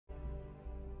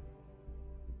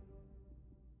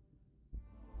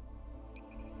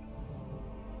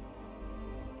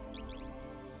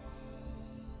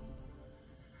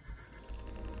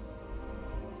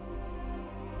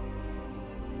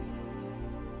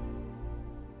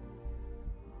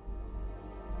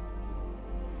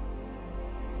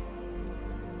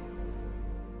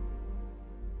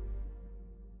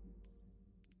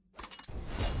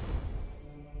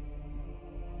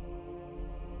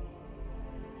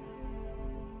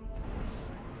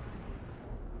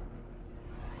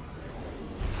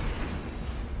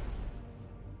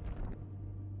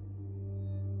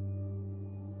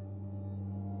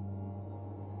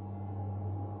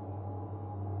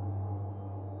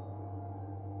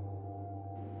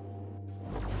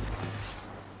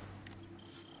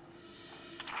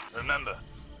Remember,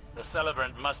 the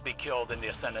Celebrant must be killed in the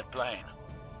Ascended Plane.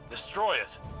 Destroy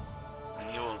it,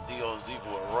 and you will deal Xivu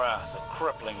a Wrath, a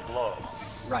crippling blow.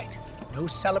 Right. No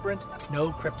Celebrant,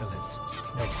 no Cryptoliths.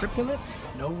 No Cryptoliths,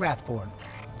 no Wrathborn.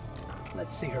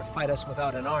 Let's see her fight us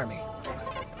without an army.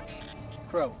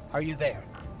 Crow, are you there?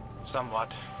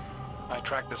 Somewhat. I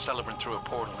tracked the Celebrant through a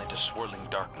portal into swirling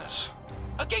darkness.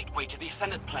 A gateway to the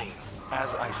Ascended Plane.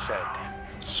 As I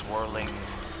said, swirling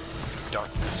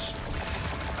darkness.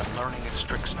 I'm learning its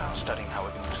tricks now, studying how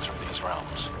it moves through these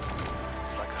realms.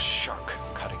 It's like a shark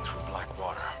cutting through black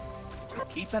water.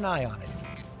 Keep an eye on it.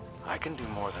 I can do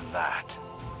more than that.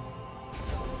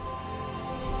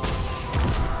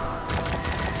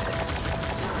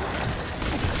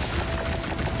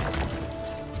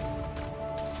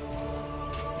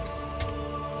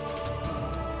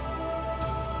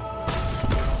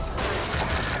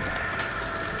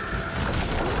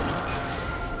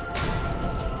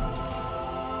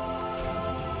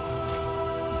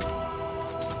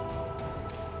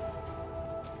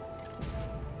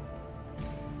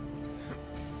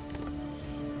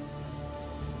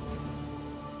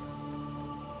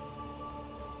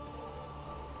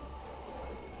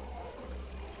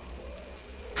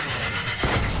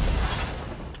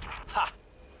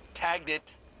 Tagged it.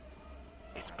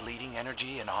 It's bleeding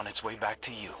energy and on its way back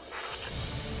to you.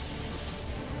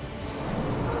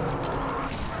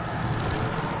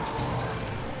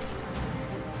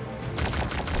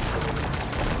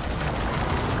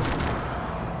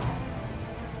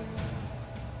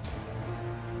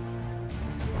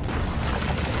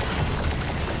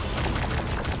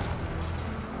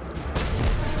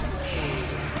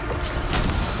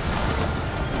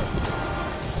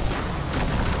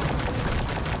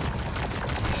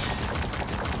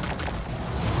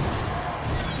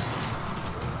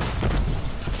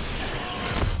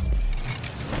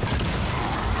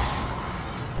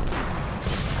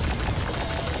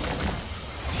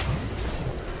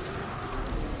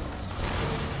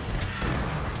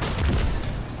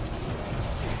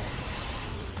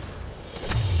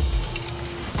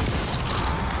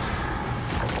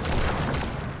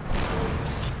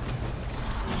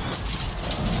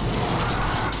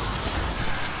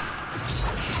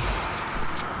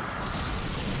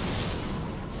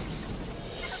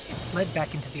 Led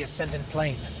back into the Ascendant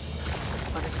Plane.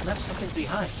 But it left something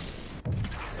behind.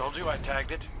 Told you I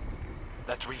tagged it.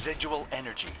 That's residual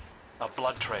energy. A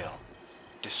blood trail.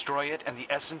 Destroy it and the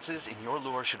essences in your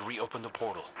lure should reopen the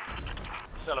portal.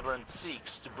 Celebrant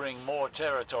seeks to bring more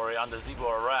territory under Xivu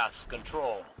Arath's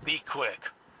control. Be quick.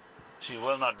 She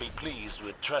will not be pleased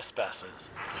with trespassers.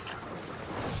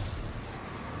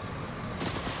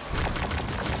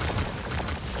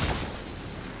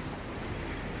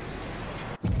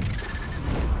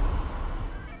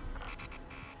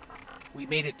 We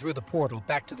made it through the portal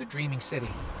back to the Dreaming City.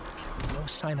 No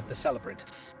sign of the Celebrant.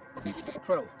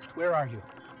 Crow, where are you?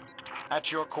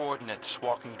 At your coordinates,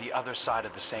 walking the other side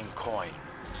of the same coin.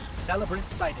 Celebrant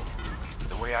sighted.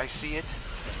 The way I see it,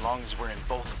 as long as we're in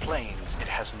both planes, it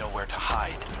has nowhere to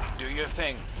hide. Do your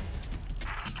thing.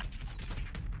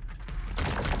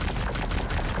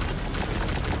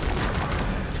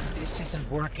 This isn't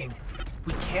working.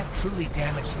 We can't truly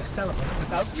damage the Celebrant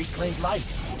without reclaimed light.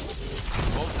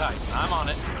 Hold tight. I'm on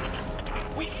it.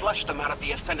 We flushed them out of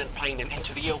the Ascendant Plane and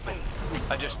into the open.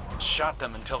 I just shot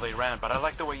them until they ran, but I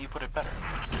like the way you put it better.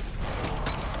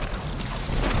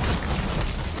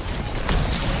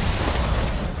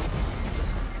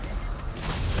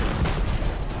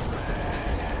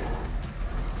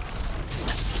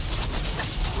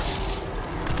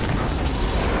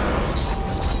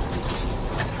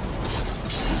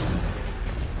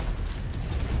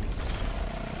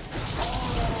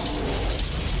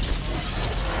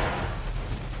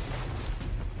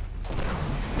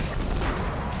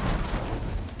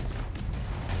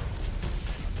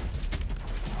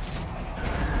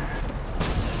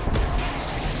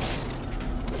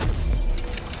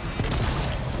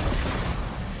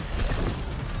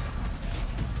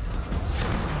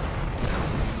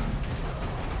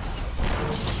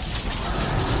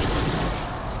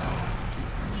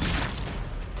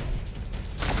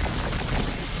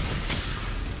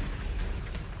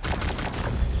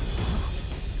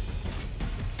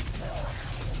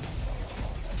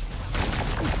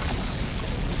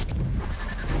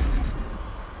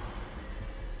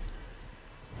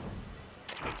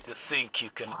 To think you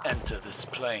can enter this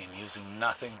plane using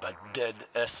nothing but dead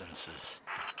essences.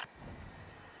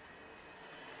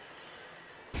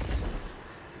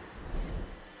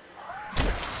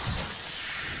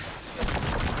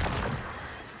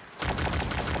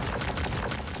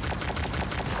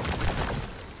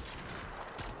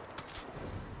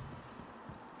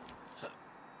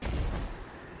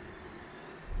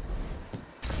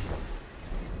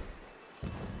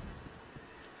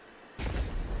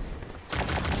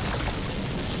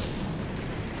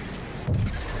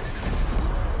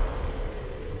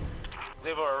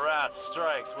 Xivu Arath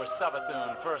strikes where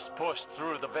Savathun first pushed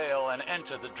through the veil and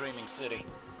entered the Dreaming City.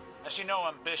 Has she no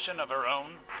ambition of her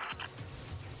own?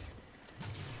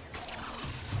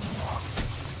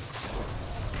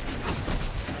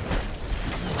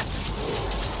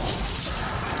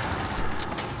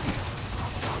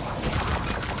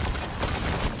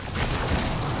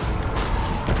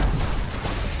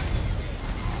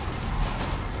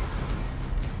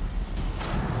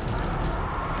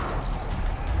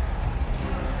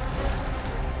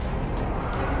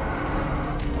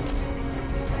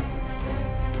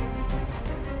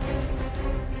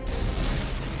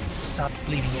 Stopped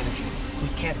bleeding energy. We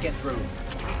can't get through.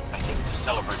 I think the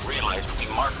Celebrant realized we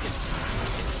marked it.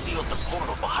 It sealed the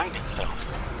portal behind itself.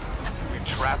 We're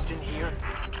trapped in here?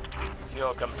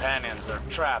 Your companions are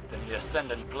trapped in the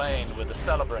Ascendant Plane with the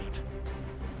Celebrant.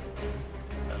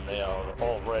 And they are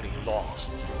already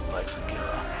lost, like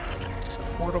Sagira. The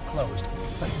portal closed,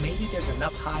 but maybe there's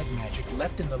enough hive magic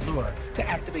left in the lure to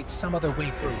activate some other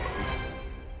way through.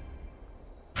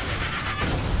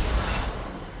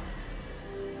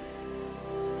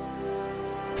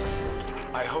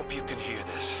 I hope you can hear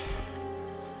this.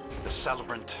 The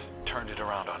Celebrant turned it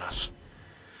around on us.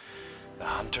 The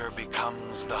hunter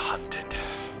becomes the hunted.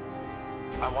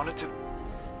 I wanted to...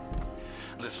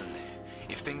 Listen,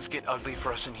 if things get ugly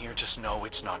for us in here, just know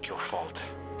it's not your fault.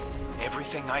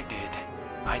 Everything I did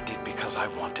because I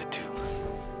wanted to.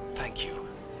 Thank you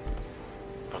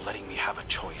for letting me have a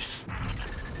choice.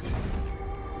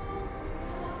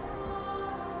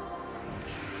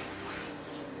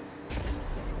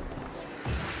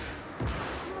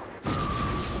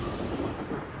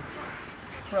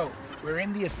 Crow, we're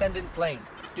in the Ascendant Plane.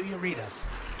 Do you read us?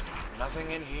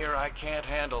 Nothing in here I can't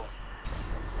handle.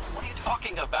 What are you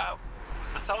talking about?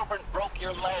 The Celebrant broke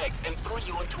your legs and threw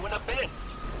you into an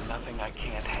abyss. Nothing I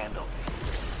can't handle.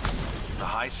 The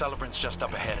High Celebrant's just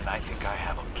up ahead, and I think I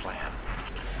have a plan.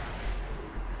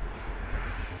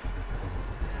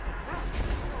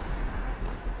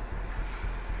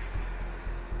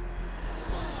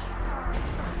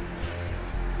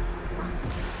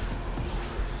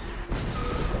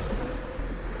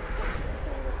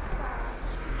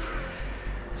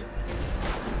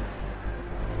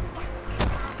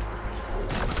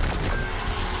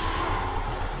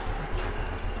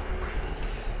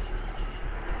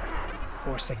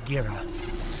 For Sagira.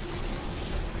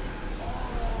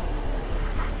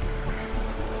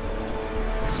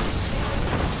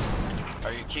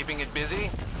 Are you keeping it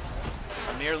busy?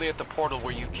 I'm nearly at the portal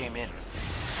where you came in.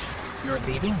 You're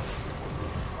leaving?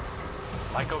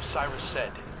 Like Osiris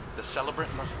said, the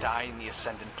Celebrant must die in the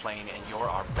Ascendant Plane, and you're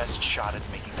our best shot at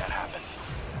making that happen.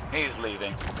 He's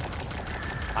leaving.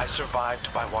 I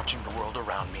survived by watching the world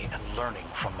around me and learning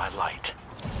from my light.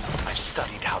 I've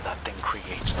studied how that thing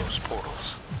creates those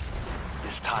portals.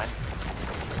 This time,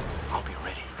 I'll be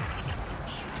ready.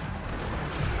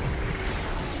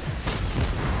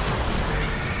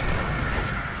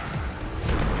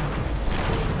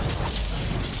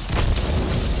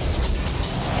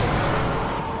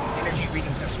 Energy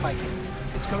readings are spiking.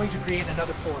 It's going to create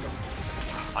another portal.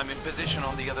 I'm in position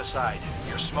on the other side.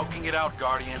 You're smoking it out,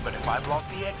 Guardian, but if I block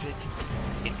the exit,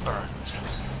 it burns.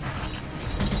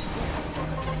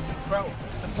 Crow,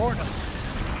 the portal.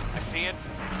 I see it.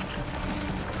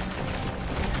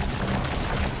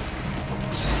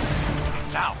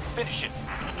 Now, finish it.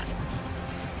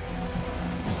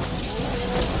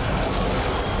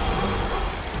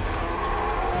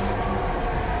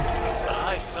 The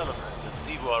High Celebrant of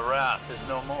Xivu Arath is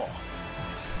no more.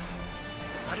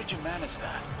 How did you manage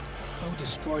that? Crow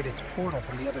destroyed its portal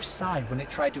from the other side when it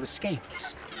tried to escape.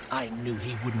 I knew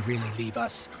he wouldn't really leave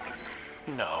us.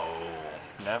 No,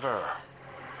 never.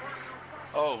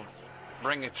 Oh,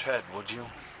 bring its head, would you?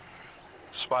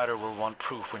 Spider will want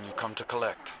proof when you come to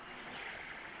collect.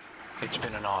 It's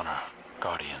been an honor,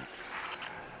 Guardian.